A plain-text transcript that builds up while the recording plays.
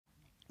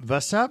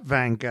What's up,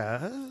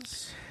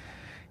 Vankas?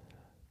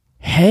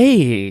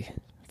 Hey,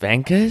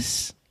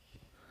 Vankas.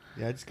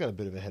 Yeah, I just got a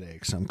bit of a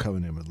headache, so I'm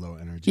coming in with low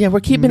energy. Yeah, we're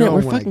keeping it. We're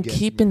when I fucking get-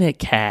 keeping it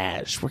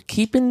cash. We're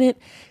keeping it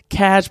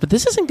cash, but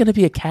this isn't going to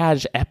be a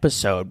cash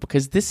episode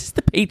because this is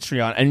the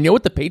Patreon. And you know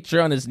what the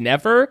Patreon is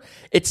never?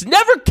 It's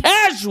never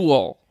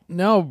casual.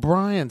 No,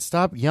 Brian,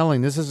 stop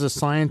yelling. This is a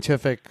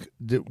scientific.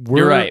 We're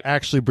You're right.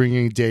 actually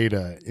bringing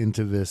data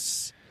into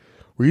this.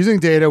 We're using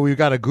data. We've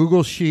got a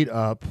Google Sheet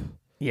up.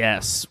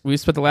 Yes, we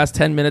spent the last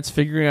 10 minutes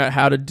figuring out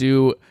how to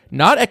do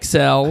not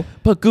Excel,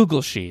 but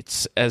Google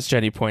Sheets, as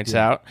Jenny points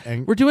out.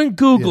 and- We're doing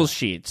Google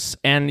Sheets.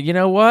 And you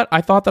know what? I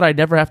thought that I'd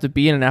never have to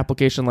be in an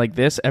application like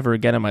this ever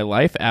again in my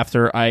life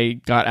after I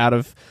got out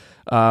of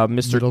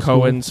Mr. Middle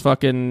Cohen's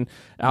fucking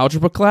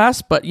algebra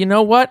class. But you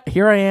know what?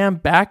 Here I am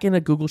back in a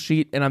Google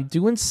Sheet, and I'm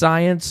doing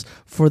science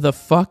for the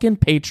fucking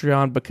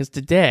Patreon because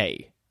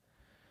today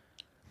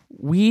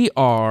we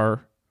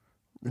are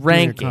Doing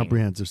ranking a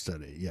comprehensive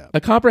study. Yeah. a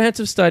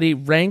comprehensive study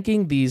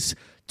ranking these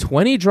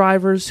 20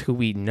 drivers who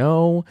we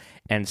know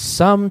and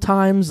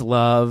sometimes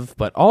love,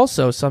 but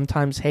also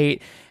sometimes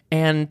hate.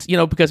 And, you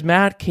know, because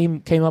Matt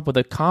came up with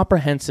a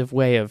comprehensive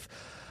way of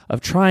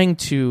trying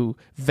to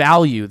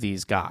value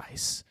these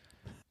guys,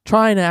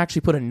 trying to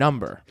actually put a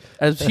number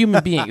as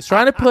human beings,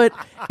 trying to put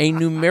a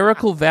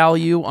numerical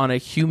value on a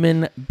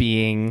human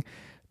being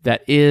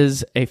that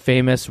is a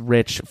famous,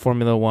 rich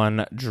Formula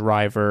One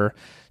driver.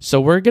 So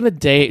we're going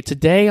to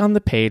today on the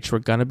page, we're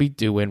going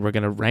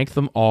to rank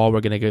them all.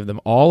 We're going to give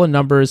them all a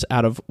numbers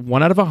out of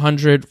 1 out of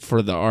 100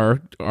 for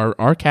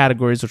our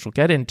categories, which we'll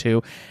get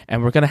into.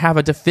 And we're going to have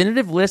a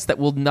definitive list that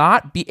will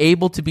not be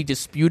able to be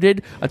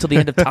disputed until the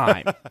end of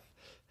time.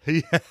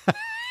 Yeah,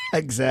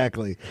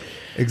 exactly.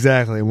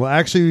 We'll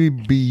actually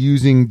be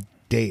using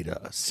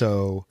data,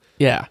 so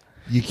Yeah.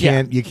 you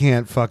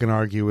can't fucking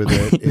argue with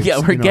it. It's Yeah,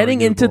 we're getting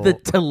into the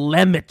inarguable.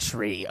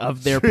 telemetry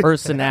of their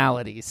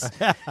personalities.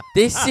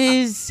 This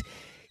is,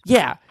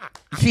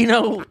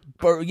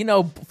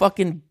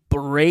 fucking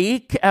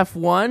break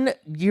F1.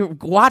 You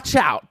watch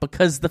out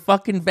because the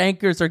fucking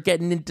bankers are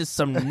getting into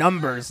some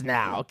numbers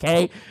now.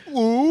 Okay,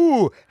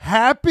 Ooh,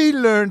 Happy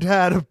learned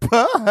how to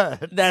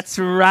putt. that's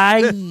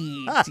right.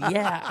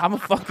 Yeah, I'm a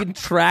fucking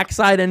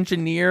trackside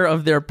engineer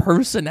of their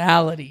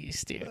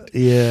personalities, dude.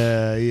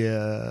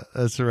 Yeah,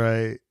 that's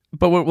right.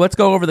 But let's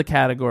go over the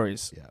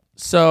categories. Yeah.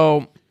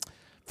 So,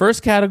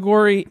 first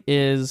category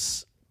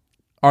is,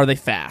 are they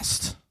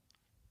fast?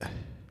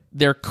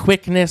 Their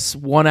quickness,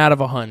 1 out of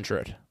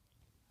 100.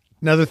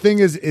 Now the thing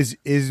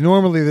is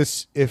normally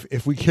this,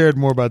 if we cared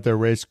more about their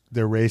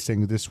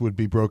racing, this would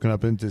be broken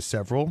up into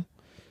several,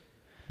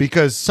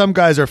 because some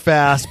guys are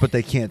fast but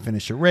they can't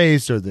finish a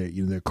race, or they're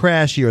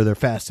crashy, or they're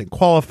fast in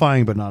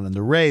qualifying but not in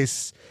the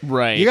race.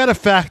 Right. You got to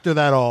factor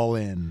that all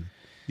in,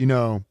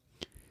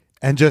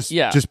 and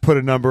just put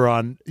a number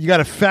on. You got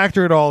to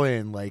factor it all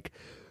in, like.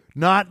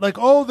 Not like,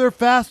 oh, they're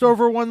fast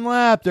over one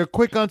lap, they're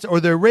quick on,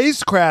 or their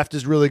racecraft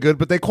is really good,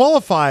 but they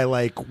qualify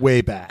like way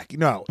back.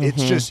 No,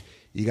 it's just,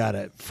 you got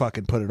to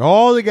fucking put it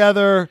all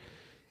together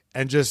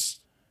and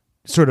just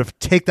sort of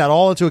take that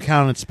all into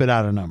account and spit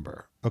out a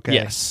number. Okay.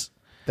 Yes.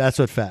 That's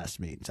what fast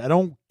means. I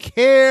don't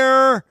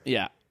care.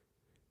 Yeah.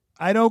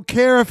 I don't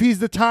care if he's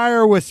the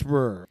tire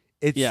whisperer.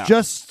 It's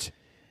just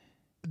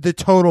the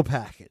total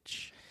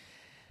package.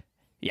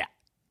 Yeah.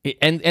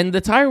 And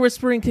the tire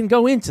whispering can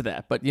go into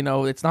that, but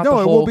it's not No,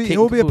 the it whole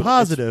will be a it's-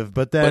 positive,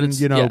 but then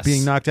yes.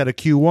 being knocked out of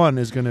Q1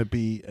 is going to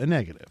be a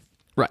negative.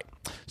 Right.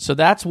 So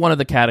that's one of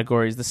the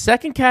categories. The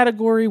second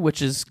category, which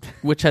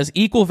has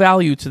equal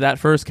value to that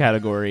first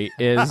category,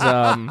 is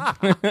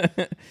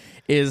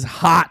is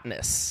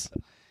hotness.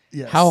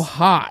 Yes. How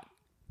hot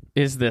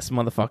is this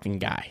motherfucking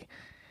guy?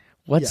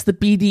 What's the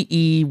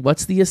BDE?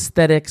 What's the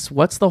aesthetics?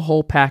 What's the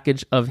whole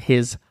package of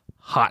his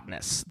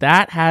hotness?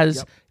 That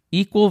has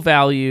equal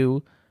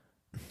value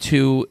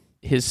to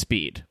his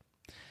speed.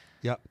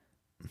 Yep.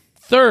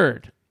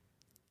 Third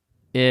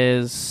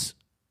is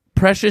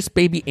precious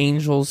baby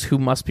angels who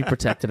must be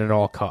protected at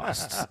all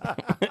costs.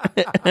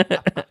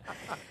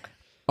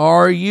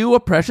 Are you a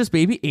precious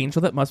baby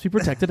angel that must be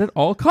protected at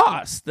all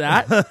costs?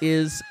 That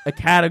is a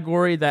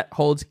category that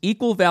holds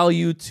equal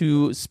value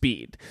to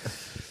speed.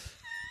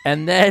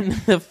 And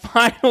then the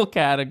final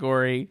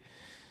category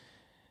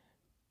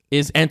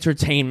is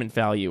entertainment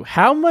value.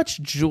 How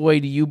much joy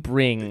do you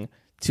bring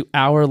to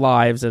our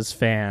lives as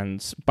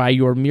fans by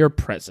your mere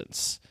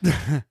presence?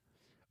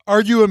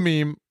 Are you a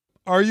meme?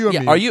 Are you a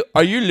meme? Are you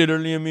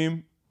literally a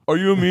meme? Are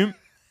you a meme?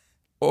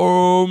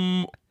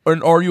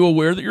 And are you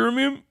aware that you're a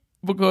meme?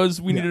 Because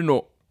we need to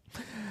know.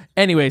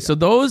 Anyway, so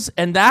those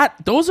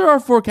are our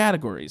 4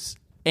 categories.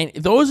 And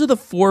those are the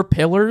 4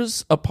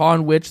 pillars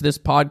upon which this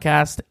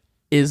podcast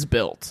is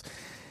built.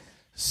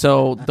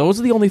 So those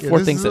are the only 4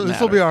 things that matter. This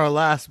will be our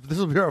last. This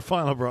will be our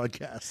final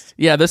broadcast.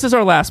 Yeah, this is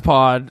our last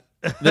pod.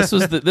 This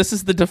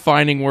is the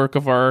defining work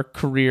of our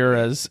career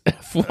as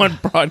F1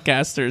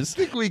 broadcasters.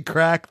 I think we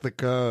cracked the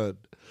code.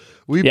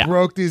 We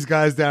broke these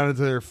guys down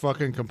into their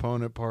fucking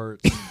component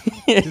parts.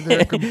 To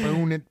their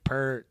component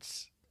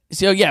parts.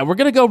 So yeah, we're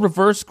gonna go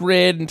reverse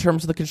grid in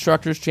terms of the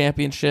constructors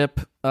championship.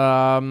 You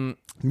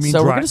mean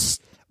so we're gonna.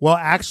 Well,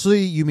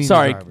 actually, you mean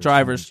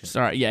drivers.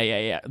 Sorry,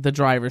 yeah. The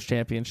drivers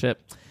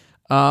championship.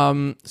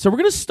 So we're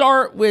gonna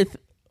start with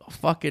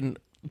fucking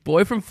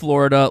boy from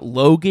Florida,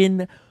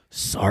 Logan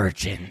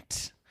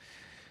Sargent.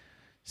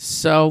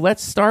 So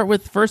let's start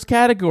with first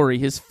category,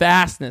 his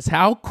fastness.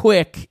 How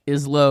quick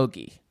is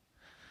Logie?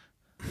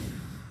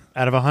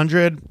 Out of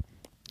 100,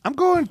 I'm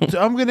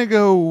gonna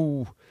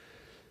go.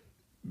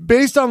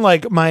 Based on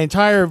like my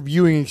entire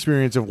viewing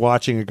experience of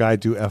watching a guy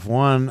do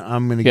F1,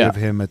 I'm going to give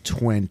him a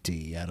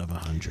 20 out of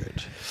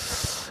 100.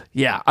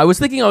 Yeah, I was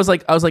thinking, I was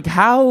like,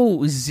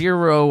 how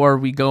zero are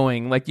we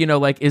going? Like,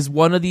 like is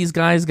one of these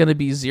guys going to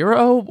be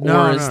zero,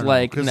 no,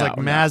 because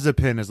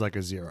Mazepin is like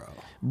a 0.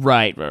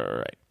 Right.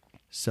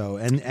 So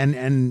and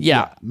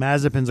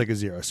Mazepin's like a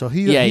 0. So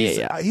he's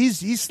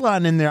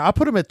slotting in there. I'll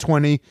put him at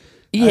 20.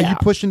 Yeah, are you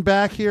pushing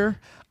back here?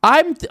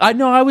 I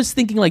know. I was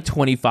thinking like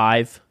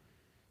 25.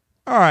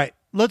 All right.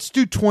 Let's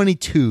do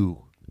 22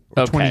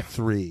 or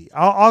 23.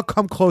 I'll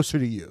come closer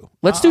to you.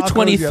 Let's do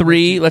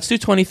 23. Let's do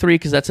 23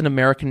 because that's an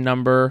American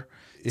number.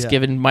 It's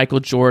giving Michael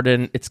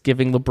Jordan. It's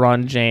giving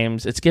LeBron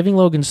James. It's giving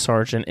Logan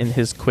Sargent in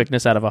his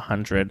quickness out of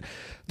 100.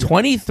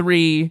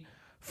 23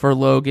 for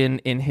Logan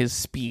in his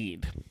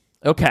speed.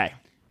 Okay.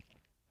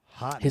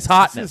 His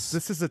hotness.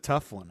 This is a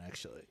tough one,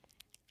 actually.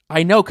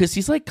 I know, because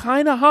he's like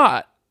kind of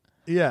hot.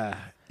 Yeah,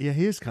 he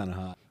is kind of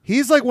hot.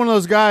 He's like one of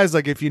those guys,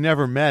 like if you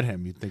never met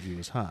him, you'd think he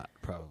was hot,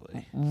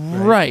 probably.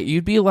 Right.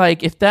 You'd be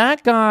like,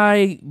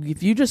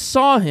 if you just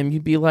saw him,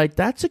 you'd be like,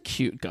 that's a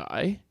cute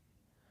guy.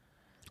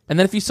 And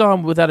then if you saw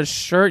him without a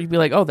shirt, you'd be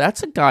like, oh,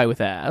 that's a guy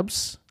with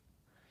abs.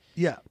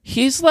 Yeah.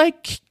 He's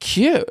like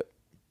cute.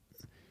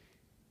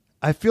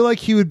 I feel like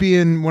he would be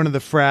in one of the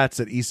frats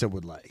that Issa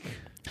would like.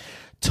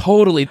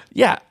 Totally.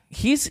 Yeah.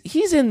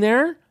 He's in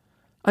there.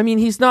 I mean,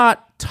 he's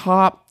not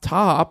top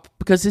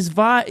because his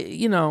vibe,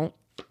 You know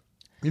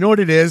what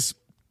it is?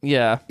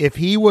 Yeah. If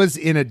he was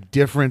in a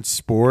different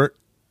sport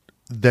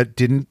that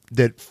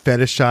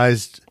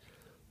fetishized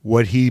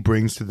what he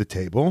brings to the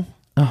table.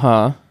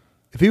 Uh-huh.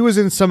 If he was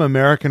in some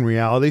American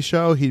reality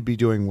show, he'd be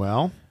doing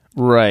well.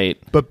 Right.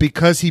 But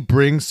because he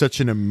brings such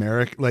an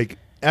American,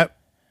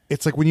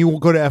 it's like when you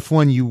go to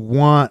F1, you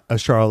want a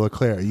Charles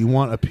Leclerc, you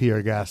want a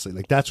Pierre Gasly.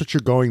 Like that's what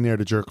you're going there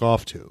to jerk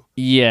off to.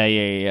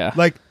 Yeah.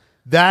 Like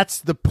that's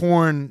the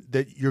porn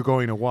that you're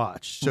going to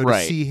watch. So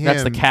to see him,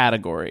 that's the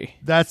category.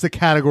 That's the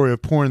category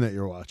of porn that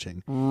you're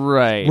watching.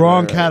 Right.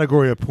 Wrong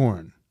category of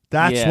porn.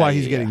 That's why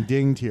he's getting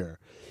dinged here.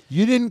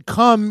 You didn't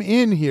come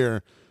in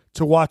here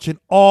to watch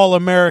an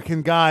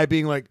all-American guy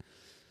being like,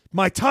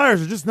 my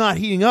tires are just not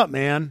heating up,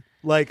 man.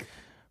 Like,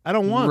 I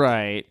don't want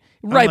right. That.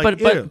 Right, like,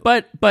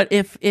 but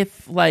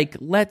if like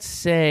let's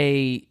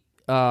say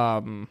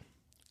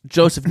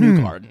Joseph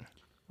Newgarden,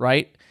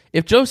 right?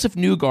 If Joseph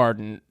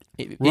Newgarden,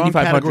 wrong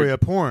category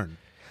of porn.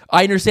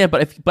 I understand,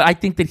 but I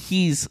think that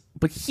he's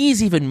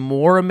even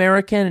more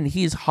American and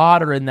he's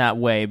hotter in that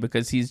way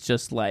because he's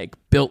just like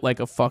built like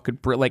a fucking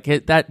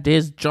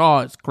his jaw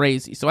is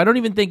crazy. So I don't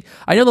even think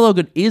I know the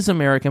Logan is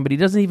American, but he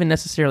doesn't even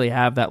necessarily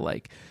have that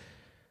like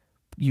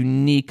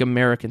unique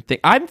American thing.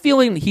 I'm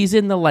feeling he's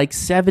in the like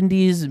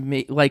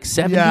 70s, like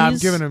 70s. Yeah, I'm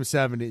giving him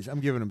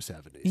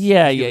 70s.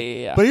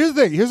 Yeah. But here's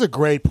the thing. Here's a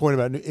great point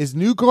about it. Is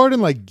Newgarden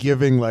like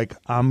giving like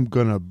I'm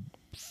gonna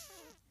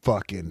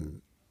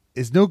fucking.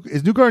 Is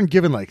Newgarden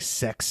given like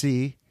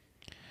sexy?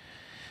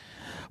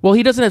 Well,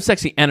 he doesn't have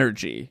sexy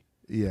energy.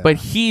 Yeah. But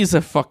he's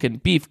a fucking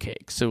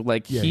beefcake. So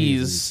like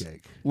he's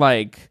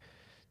like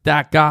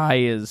that guy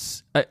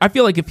is I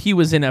feel like if he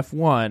was in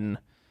F1,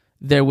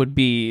 there would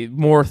be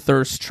more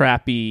thirst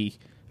trappy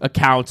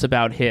accounts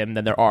about him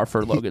than there are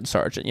for Logan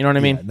Sargent. You know what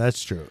I mean?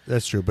 That's true.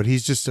 But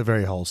he's just a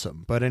very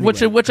wholesome. But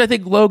anyway. Which I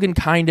think Logan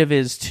kind of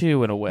is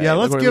too in a way. Yeah,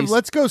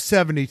 let's go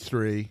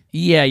 73.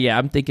 Yeah,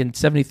 I'm thinking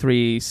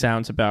 73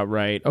 sounds about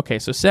right. Okay,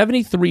 so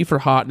 73 for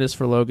hotness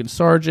for Logan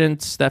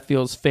Sargent. That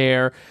feels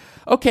fair.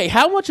 Okay,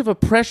 how much of a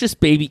precious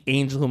baby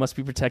angel who must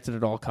be protected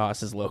at all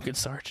costs is Logan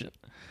Sargent?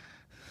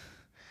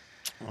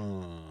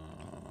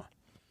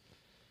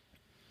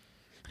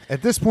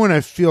 At this point,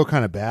 I feel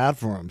kind of bad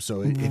for him,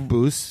 so it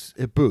boosts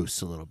a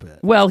little bit.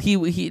 Well,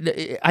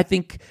 I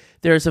think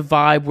there's a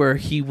vibe where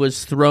he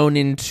was thrown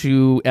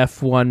into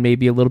F1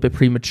 maybe a little bit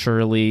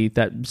prematurely.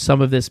 That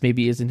some of this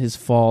maybe isn't his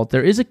fault.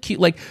 There is a cute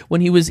like when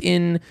he was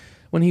in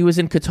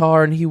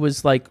Qatar and he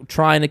was like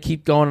trying to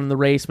keep going on the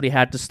race, but he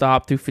had to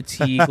stop through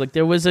fatigue. Like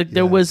there was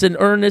an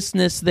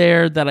earnestness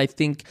there that I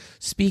think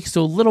speaks to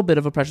a little bit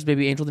of a precious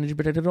baby angel that needs to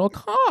be protected at all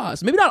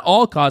costs. Maybe not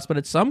all costs, but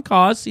at some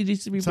costs he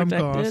needs to be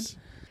protected. Costs.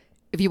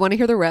 If you want to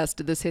hear the rest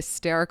of this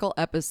hysterical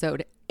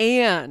episode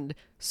and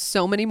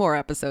so many more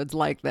episodes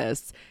like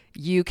this,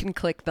 you can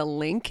click the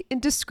link in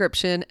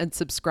description and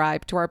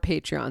subscribe to our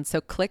Patreon.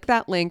 So click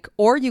that link,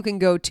 or you can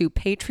go to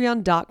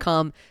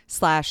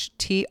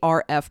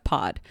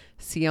patreon.com/TRFpod.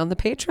 See you on the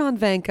Patreon,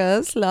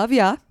 Vankas. Love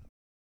ya.